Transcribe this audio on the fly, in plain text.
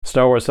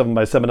Star Wars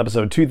 7x7,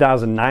 episode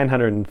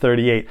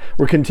 2938.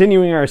 We're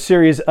continuing our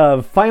series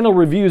of final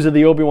reviews of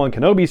the Obi-Wan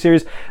Kenobi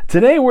series.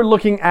 Today we're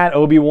looking at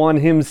Obi-Wan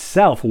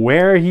himself,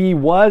 where he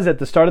was at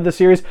the start of the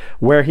series,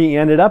 where he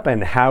ended up,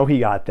 and how he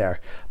got there.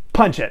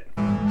 Punch it!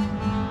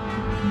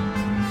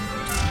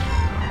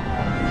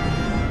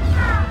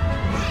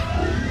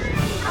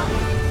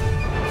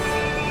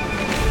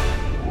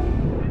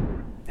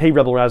 Hey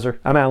Rebel Rouser,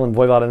 I'm Alan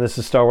Voivod and this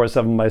is Star Wars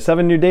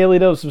 7x7, your daily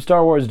dose of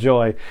Star Wars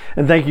joy,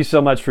 and thank you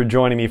so much for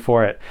joining me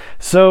for it.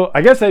 So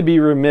I guess I'd be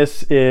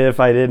remiss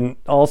if I didn't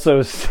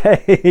also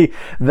say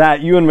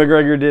that Ewan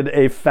McGregor did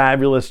a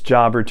fabulous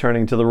job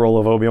returning to the role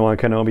of Obi-Wan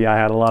Kenobi. I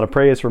had a lot of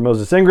praise for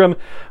Moses Ingram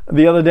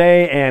the other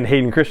day and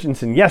Hayden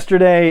Christensen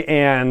yesterday,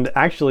 and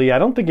actually I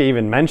don't think I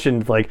even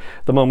mentioned like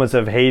the moments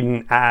of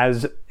Hayden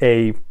as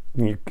a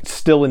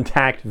still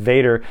intact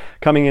Vader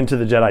coming into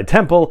the Jedi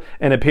Temple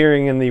and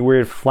appearing in the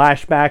weird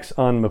flashbacks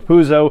on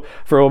Mapuzo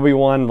for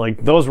Obi-Wan.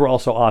 Like, those were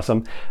also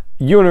awesome.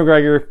 Ewan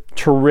McGregor,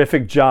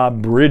 terrific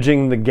job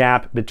bridging the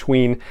gap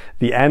between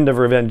the end of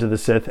Revenge of the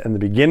Sith and the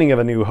beginning of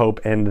A New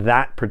Hope and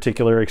that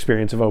particular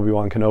experience of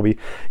Obi-Wan Kenobi.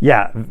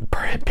 Yeah,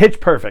 pitch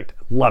perfect.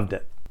 Loved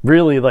it.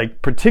 Really,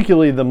 like,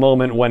 particularly the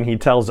moment when he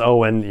tells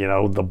Owen, you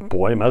know, the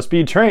boy must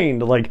be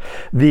trained. Like,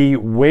 the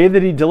way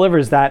that he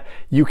delivers that,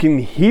 you can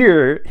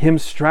hear him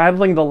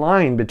straddling the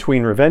line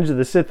between Revenge of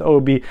the Sith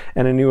Obi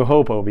and A New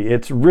Hope Obi.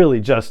 It's really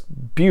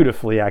just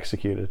beautifully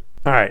executed.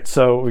 All right,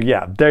 so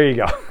yeah, there you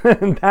go.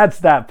 That's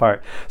that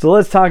part. So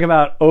let's talk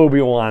about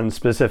Obi-Wan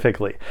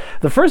specifically.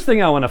 The first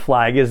thing I want to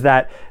flag is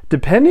that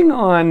depending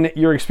on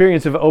your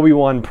experience of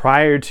Obi-Wan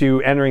prior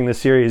to entering the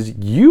series,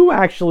 you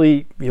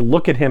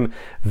look at him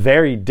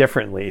very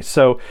differently.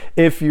 So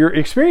if your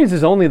experience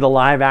is only the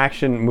live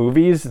action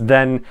movies,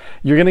 then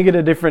you're going to get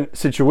a different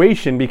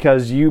situation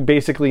because you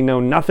basically know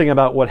nothing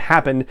about what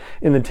happened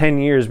in the 10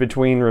 years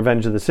between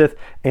Revenge of the Sith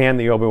and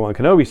the Obi-Wan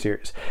Kenobi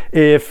series.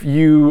 If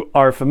you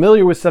are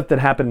familiar with stuff that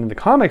happened in the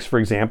comics, for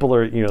example,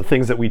 or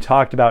things that we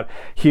talked about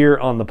here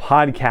on the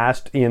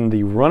podcast in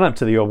the run-up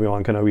to the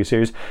Obi-Wan Kenobi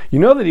series, you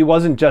know that he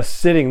wasn't just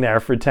sitting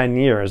there for 10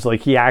 years.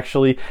 Like, he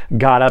actually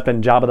got up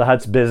in Jabba the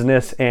Hutt's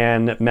business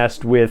and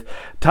messed with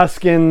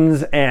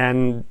Tuskens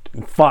and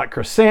fought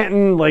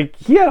Chrysanthemum. Like,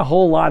 he had a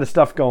whole lot of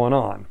stuff going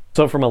on.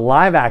 So from a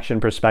live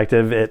action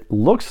perspective, it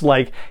looks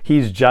like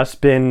he's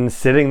just been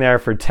sitting there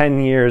for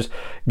 10 years,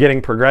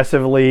 getting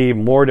progressively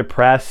more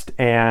depressed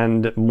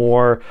and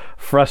more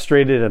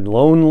frustrated and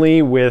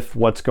lonely with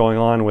what's going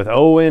on with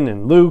Owen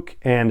and Luke,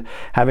 and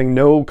having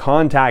no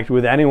contact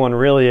with anyone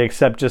really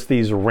except just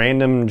these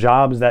random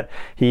jobs that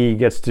he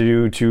gets to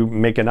do to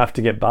make enough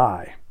to get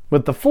by.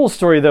 With the full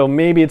story, though,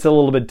 maybe it's a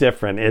little bit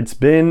different. It's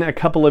been a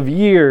couple of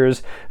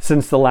years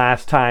since the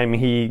last time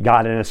he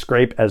got in a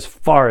scrape, as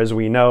far as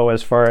we know,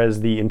 as far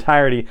as the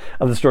entirety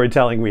of the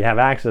storytelling we have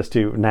access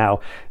to now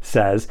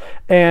says.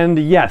 And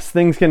yes,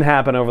 things can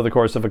happen over the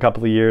course of a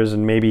couple of years,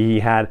 and maybe he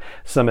had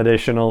some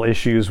additional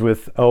issues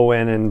with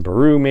Owen and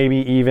Beru, maybe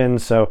even.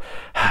 So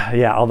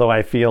yeah, although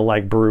I feel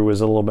like Beru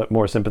is a little bit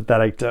more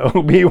sympathetic to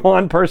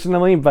Obi-Wan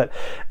personally. But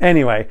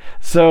anyway,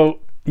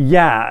 so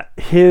yeah,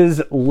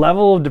 his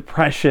level of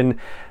depression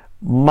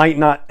might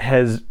not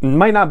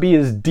be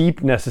as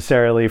deep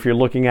necessarily if you're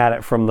looking at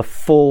it from the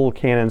full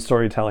canon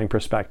storytelling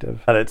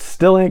perspective. But it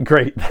still ain't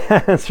great,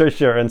 that's for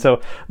sure. And so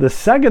the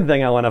second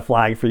thing I want to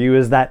flag for you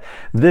is that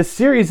this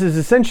series is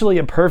essentially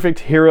a perfect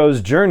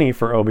hero's journey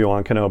for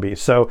Obi-Wan Kenobi.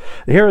 So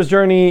the hero's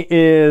journey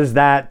is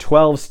that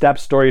 12-step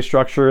story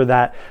structure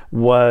that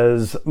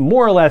was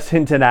more or less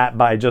hinted at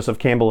by Joseph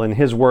Campbell in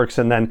his works,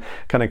 and then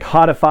kind of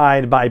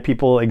codified by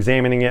people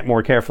examining it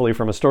more carefully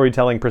from a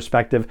storytelling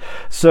perspective.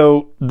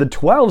 So the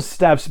 12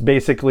 steps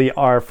basically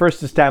are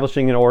first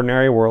establishing an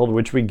ordinary world,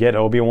 which we get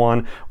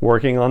Obi-Wan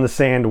working on the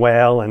sand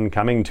whale and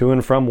coming to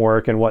and from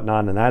work and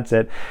whatnot, and that's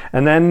it.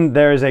 And then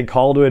there's a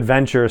call to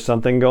adventure.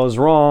 Something goes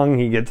wrong.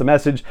 He gets a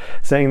message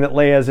saying that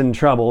Leia's in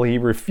trouble. He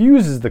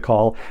refuses the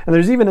call, and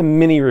there's even a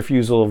mini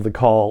refusal of the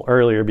call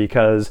earlier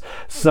because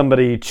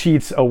somebody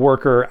cheats a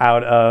worker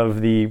out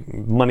of the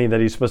money that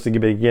he's supposed to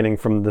be getting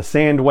from the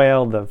sand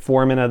whale, the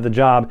foreman of the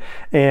job,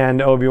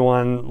 and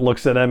Obi-Wan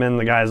looks at him and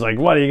the guy's like,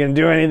 "What, are you gonna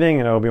do anything?"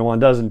 And Obi-Wan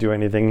doesn't do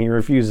anything. He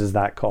refuses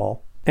that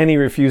call. And he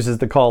refuses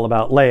the call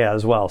about Leia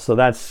as well. So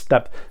that's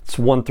steps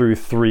 1 through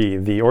 3.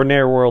 The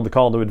ordinary world, the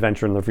call to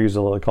adventure, and the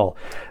refusal of the call.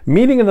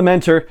 Meeting of the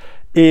mentor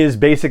is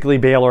basically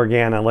Bail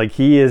Organa. Like,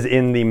 he is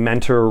in the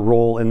mentor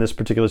role in this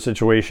particular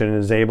situation and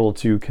is able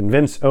to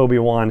convince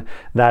Obi-Wan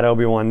that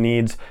Obi-Wan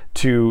needs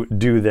to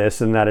do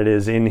this and that it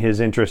is in his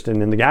interest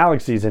and in the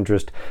galaxy's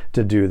interest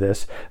to do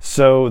this.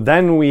 So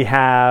then we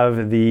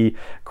have the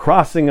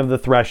crossing of the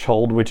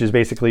threshold, which is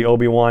basically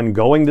Obi-Wan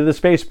going to the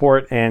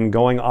spaceport and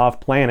going off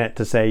planet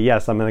to say,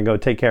 yes, I'm going to go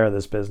take care of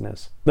this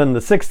business. Then the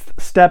 6th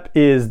step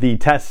is the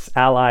tests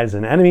allies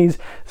and enemies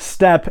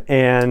step,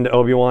 and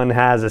Obi-Wan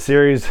has a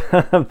series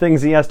of things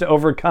things he has to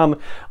overcome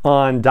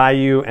on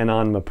Daiyu and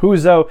on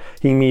Mapuzo.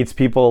 He meets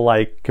people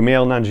like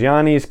Kumail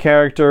Nanjiani's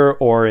character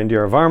or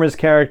Indira Varma's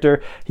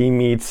character. He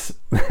meets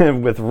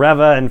with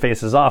Reva and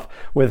faces off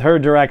with her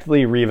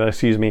directly, Reva,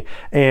 excuse me,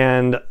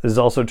 and is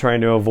also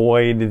trying to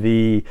avoid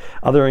the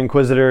other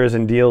Inquisitors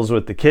and deals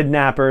with the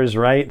kidnappers,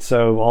 right?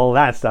 So all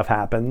that stuff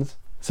happens.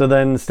 So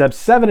then steps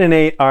 7 and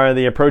 8 are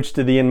the approach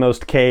to the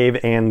inmost cave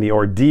and the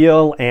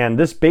ordeal, and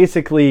this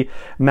basically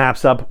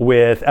maps up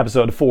with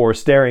episode 4,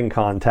 Staring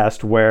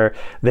Contest, where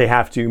they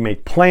have to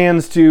make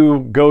plans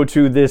to go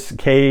to this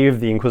cave,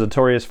 the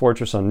Inquisitorius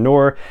Fortress on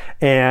Noor,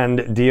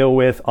 and deal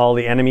with all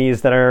the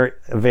enemies that are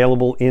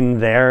available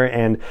in there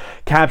and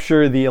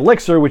capture the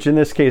elixir, which in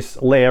this case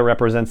Leia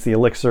represents the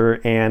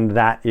elixir, and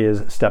that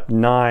is step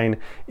 9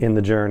 in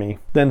the journey.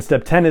 Then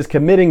step 10 is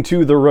committing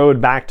to the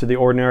road back to the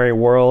ordinary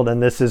world,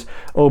 and this is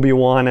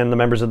Obi-Wan and the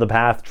members of the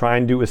Path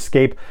trying to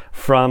escape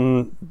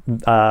from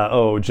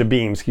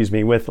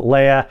Jabim, with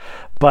Leia.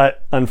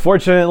 But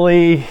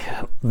unfortunately,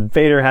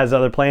 Vader has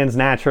other plans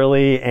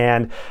naturally,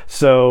 and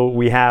so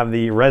we have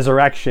the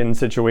resurrection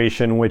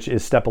situation, which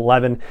is step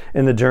 11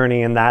 in the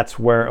journey, and that's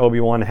where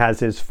Obi-Wan has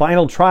his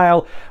final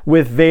trial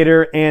with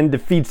Vader and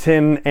defeats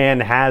him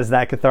and has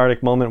that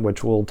cathartic moment,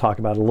 which we'll talk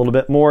about a little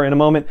bit more in a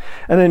moment.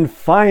 And then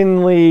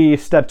finally,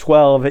 step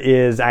 12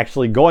 is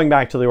actually going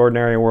back to the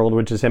ordinary world,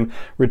 which is him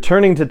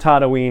returning to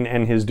Tatooine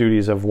and his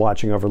duties of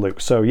watching over Luke.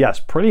 So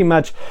yes, pretty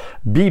much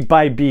beat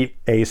by beat,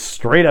 a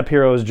straight up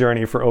hero's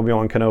journey for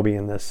Obi-Wan Kenobi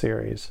in this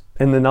series.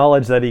 And the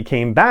knowledge that he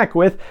came back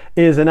with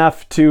is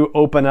enough to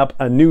open up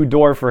a new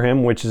door for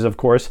him, which is, of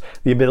course,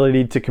 the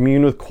ability to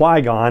commune with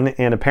Qui-Gon.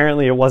 And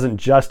apparently it wasn't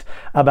just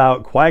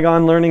about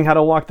Qui-Gon learning how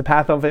to walk the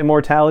path of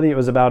immortality, it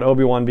was about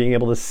Obi-Wan being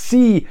able to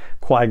see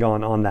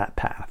Qui-Gon on that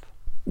path.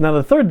 Now,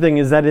 the third thing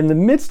is that in the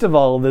midst of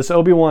all of this,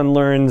 Obi-Wan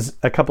learns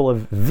a couple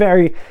of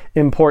very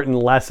important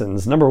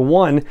lessons. Number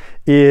one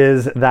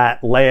is that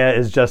Leia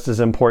is just as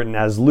important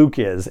as Luke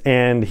is.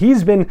 And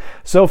he's been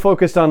so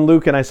focused on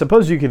Luke, and I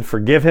suppose you could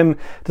forgive him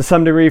to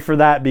some degree for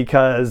that,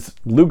 because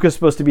Luke is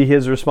supposed to be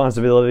his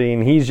responsibility,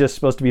 and he's just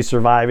supposed to be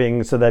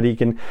surviving so that he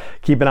can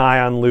keep an eye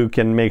on Luke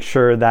and make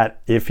sure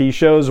that if he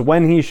shows,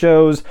 when he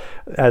shows,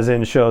 as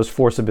in shows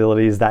Force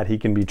abilities, that he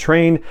can be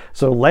trained.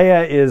 So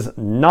Leia is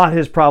not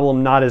his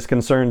problem, not his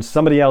concern.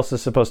 Somebody else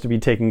is supposed to be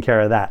taking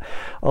care of that.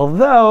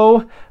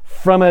 Although,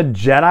 from a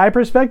Jedi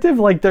perspective,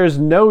 like, there's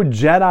no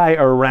Jedi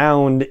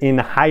around in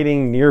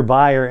hiding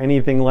nearby or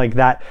anything like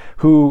that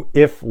who,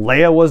 if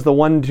Leia was the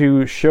one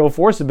to show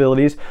Force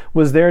abilities,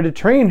 was there to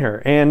train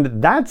her.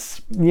 And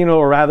that's, a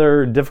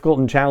rather difficult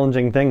and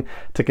challenging thing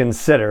to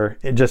consider,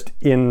 just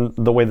in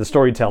the way the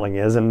storytelling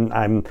is. And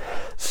I'm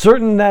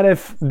certain that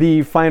if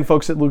the fine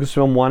folks at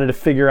Lucasfilm wanted to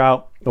figure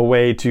out a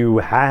way to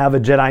have a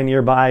Jedi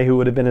nearby who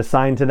would have been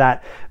assigned to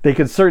that, they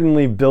could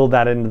certainly build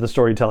that into the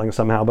storytelling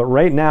somehow. But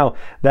right now,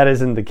 that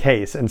isn't the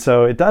case. And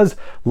so it does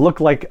look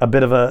like a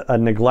bit of a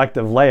neglect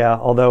of Leia,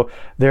 although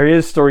there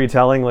is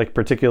storytelling, like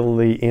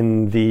particularly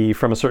in the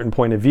From a Certain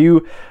Point of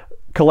View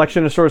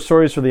collection of short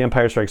stories for The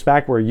Empire Strikes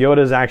Back, where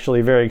Yoda's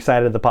actually very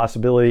excited at the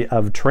possibility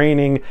of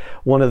training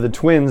one of the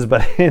twins,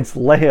 but it's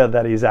Leia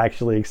that he's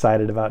actually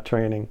excited about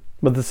training.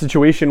 But the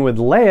situation with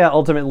Leia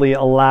ultimately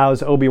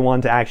allows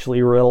Obi-Wan to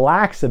actually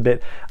relax a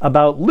bit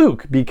about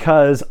Luke,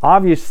 because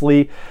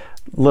obviously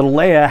little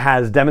Leia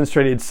has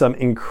demonstrated some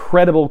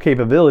incredible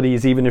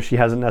capabilities, even if she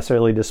hasn't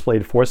necessarily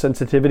displayed Force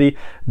sensitivity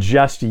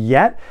just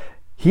yet.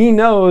 He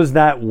knows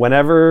that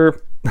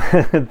whenever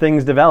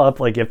things develop,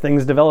 like if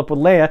things develop with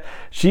Leia,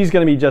 she's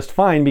going to be just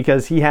fine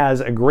because he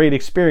has a great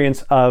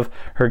experience of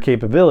her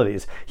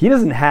capabilities. He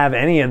doesn't have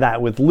any of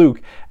that with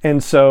Luke,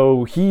 and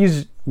so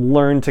he's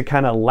learned to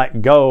kind of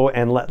let go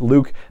and let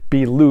Luke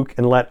be Luke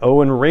and let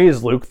Owen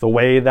raise Luke the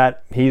way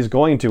that he's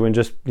going to, and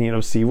just,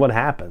 see what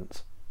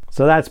happens.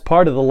 So that's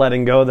part of the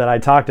letting go that I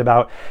talked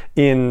about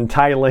in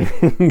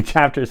titling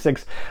Chapter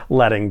 6,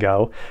 Letting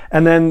Go.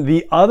 And then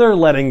the other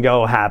letting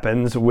go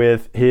happens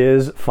with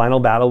his final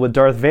battle with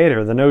Darth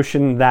Vader. The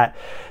notion that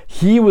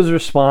he was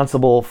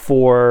responsible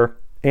for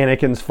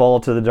Anakin's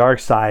fall to the dark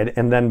side,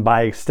 and then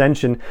by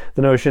extension,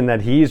 the notion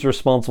that he's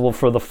responsible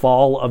for the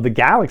fall of the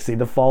galaxy,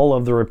 the fall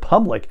of the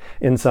Republic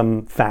in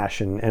some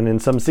fashion, and in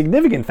some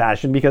significant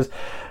fashion, because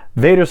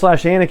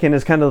Vader/Anakin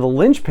is kind of the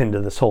linchpin to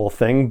this whole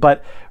thing.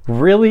 But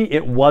really,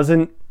 it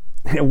wasn't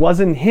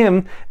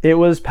him, it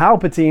was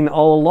Palpatine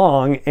all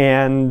along,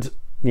 and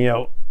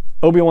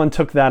Obi-Wan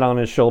took that on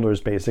his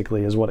shoulders,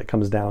 basically, is what it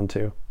comes down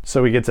to.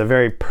 So he gets a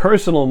very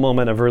personal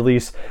moment of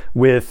release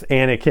with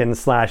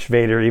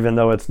Anakin/Vader, even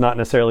though it's not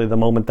necessarily the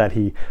moment that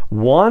he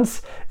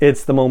wants,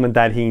 it's the moment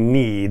that he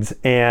needs.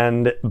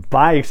 And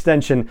by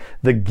extension,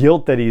 the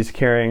guilt that he's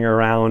carrying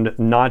around,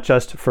 not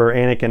just for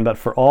Anakin, but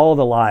for all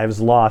the lives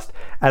lost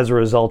as a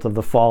result of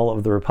the fall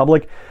of the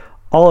Republic,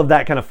 all of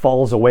that kind of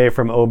falls away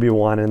from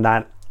Obi-Wan, and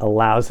that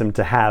allows him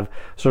to have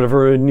sort of a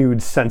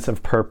renewed sense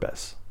of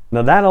purpose.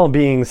 Now, that all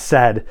being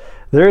said,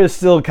 there is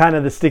still kind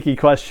of the sticky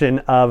question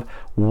of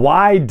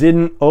why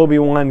didn't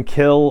Obi-Wan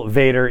kill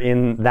Vader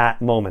in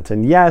that moment?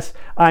 And yes,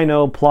 I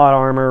know plot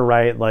armor,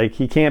 right? Like,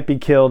 he can't be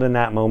killed in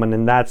that moment,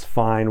 and that's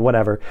fine,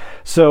 whatever.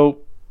 So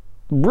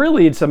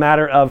really, it's a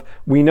matter of,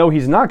 we know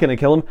he's not going to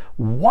kill him.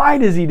 Why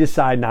does he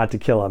decide not to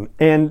kill him?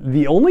 And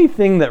the only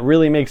thing that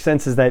really makes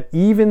sense is that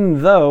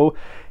even though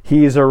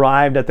he's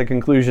arrived at the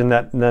conclusion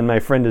that then my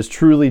friend is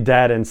truly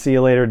dead and see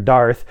you later,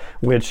 Darth,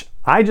 which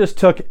I just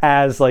took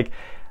as like,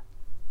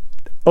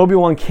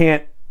 Obi-Wan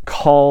can't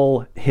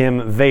call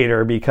him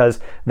Vader because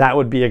that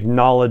would be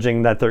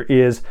acknowledging that there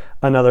is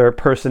another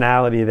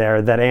personality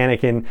there, that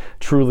Anakin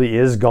truly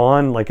is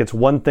gone. Like, it's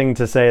one thing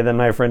to say that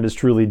my friend is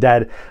truly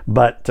dead,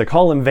 but to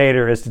call him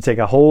Vader is to take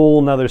a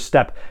whole nother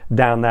step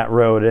down that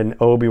road, and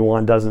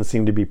Obi-Wan doesn't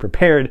seem to be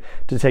prepared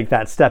to take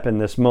that step in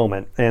this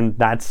moment. And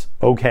that's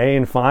okay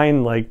and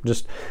fine. Like,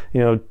 just,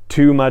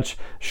 too much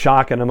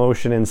shock and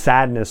emotion and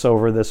sadness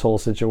over this whole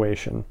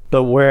situation.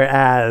 But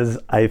whereas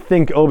I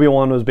think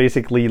Obi-Wan was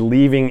basically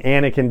leaving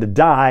Anakin to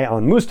die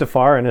on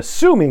Mustafar and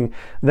assuming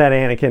that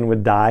Anakin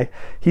would die,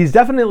 he's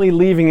definitely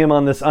leaving him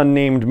on this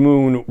unnamed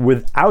moon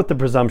without the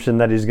presumption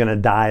that he's going to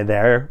die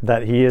there,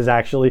 that he is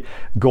actually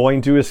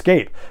going to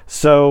escape.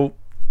 So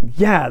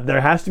yeah,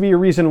 there has to be a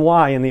reason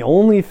why. And the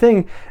only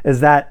thing is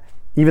that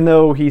even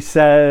though he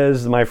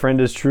says my friend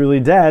is truly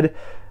dead,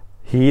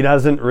 he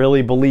doesn't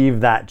really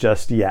believe that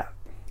just yet.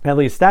 At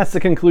least that's the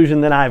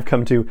conclusion that I've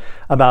come to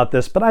about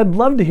this. But I'd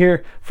love to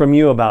hear from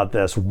you about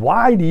this.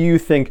 Why do you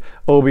think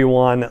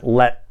Obi-Wan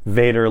let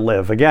Vader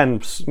live? Again,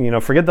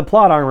 forget the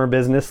plot armor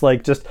business.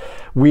 Like, just,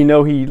 we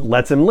know he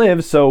lets him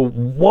live. So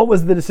what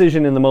was the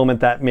decision in the moment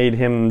that made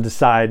him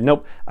decide,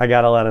 nope, I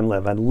gotta let him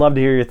live? I'd love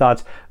to hear your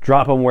thoughts.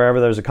 Drop them wherever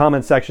there's a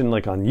comment section,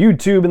 like on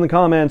YouTube in the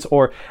comments,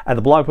 or at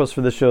the blog post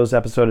for this show's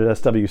episode at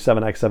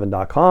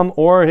sw7x7.com,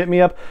 or hit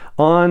me up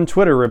on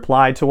Twitter.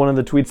 Reply to one of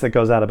the tweets that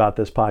goes out about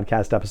this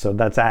podcast episode.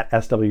 That's at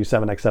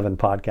sw7x7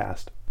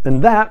 podcast.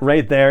 And that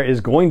right there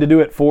is going to do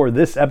it for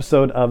this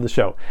episode of the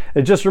show.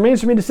 It just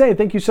remains for me to say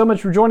thank you so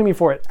much for joining me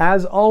for it,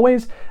 as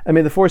always, and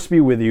may the Force be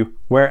with you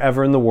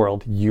wherever in the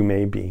world you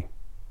may be.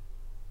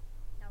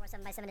 Star Wars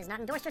 7x7 is not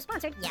endorsed or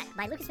sponsored yet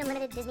by Lucasfilm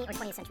Limited, Disney, or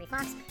 20th Century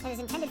Fox, and is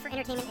intended for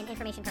entertainment and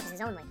information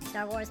purposes only.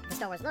 Star Wars, the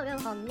Star Wars logo,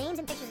 all names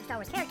and pictures of Star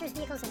Wars characters,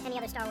 vehicles, and any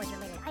other Star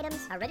Wars-related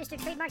items are registered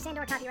trademarks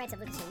and/or copyrights of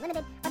Lucasfilm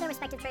Limited, or their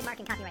respective trademark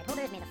and copyright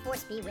holders. May the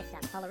Force be with them.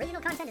 All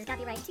original content is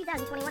copyright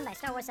 2021 by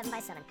Star Wars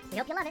 7x7. We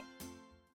hope you love it.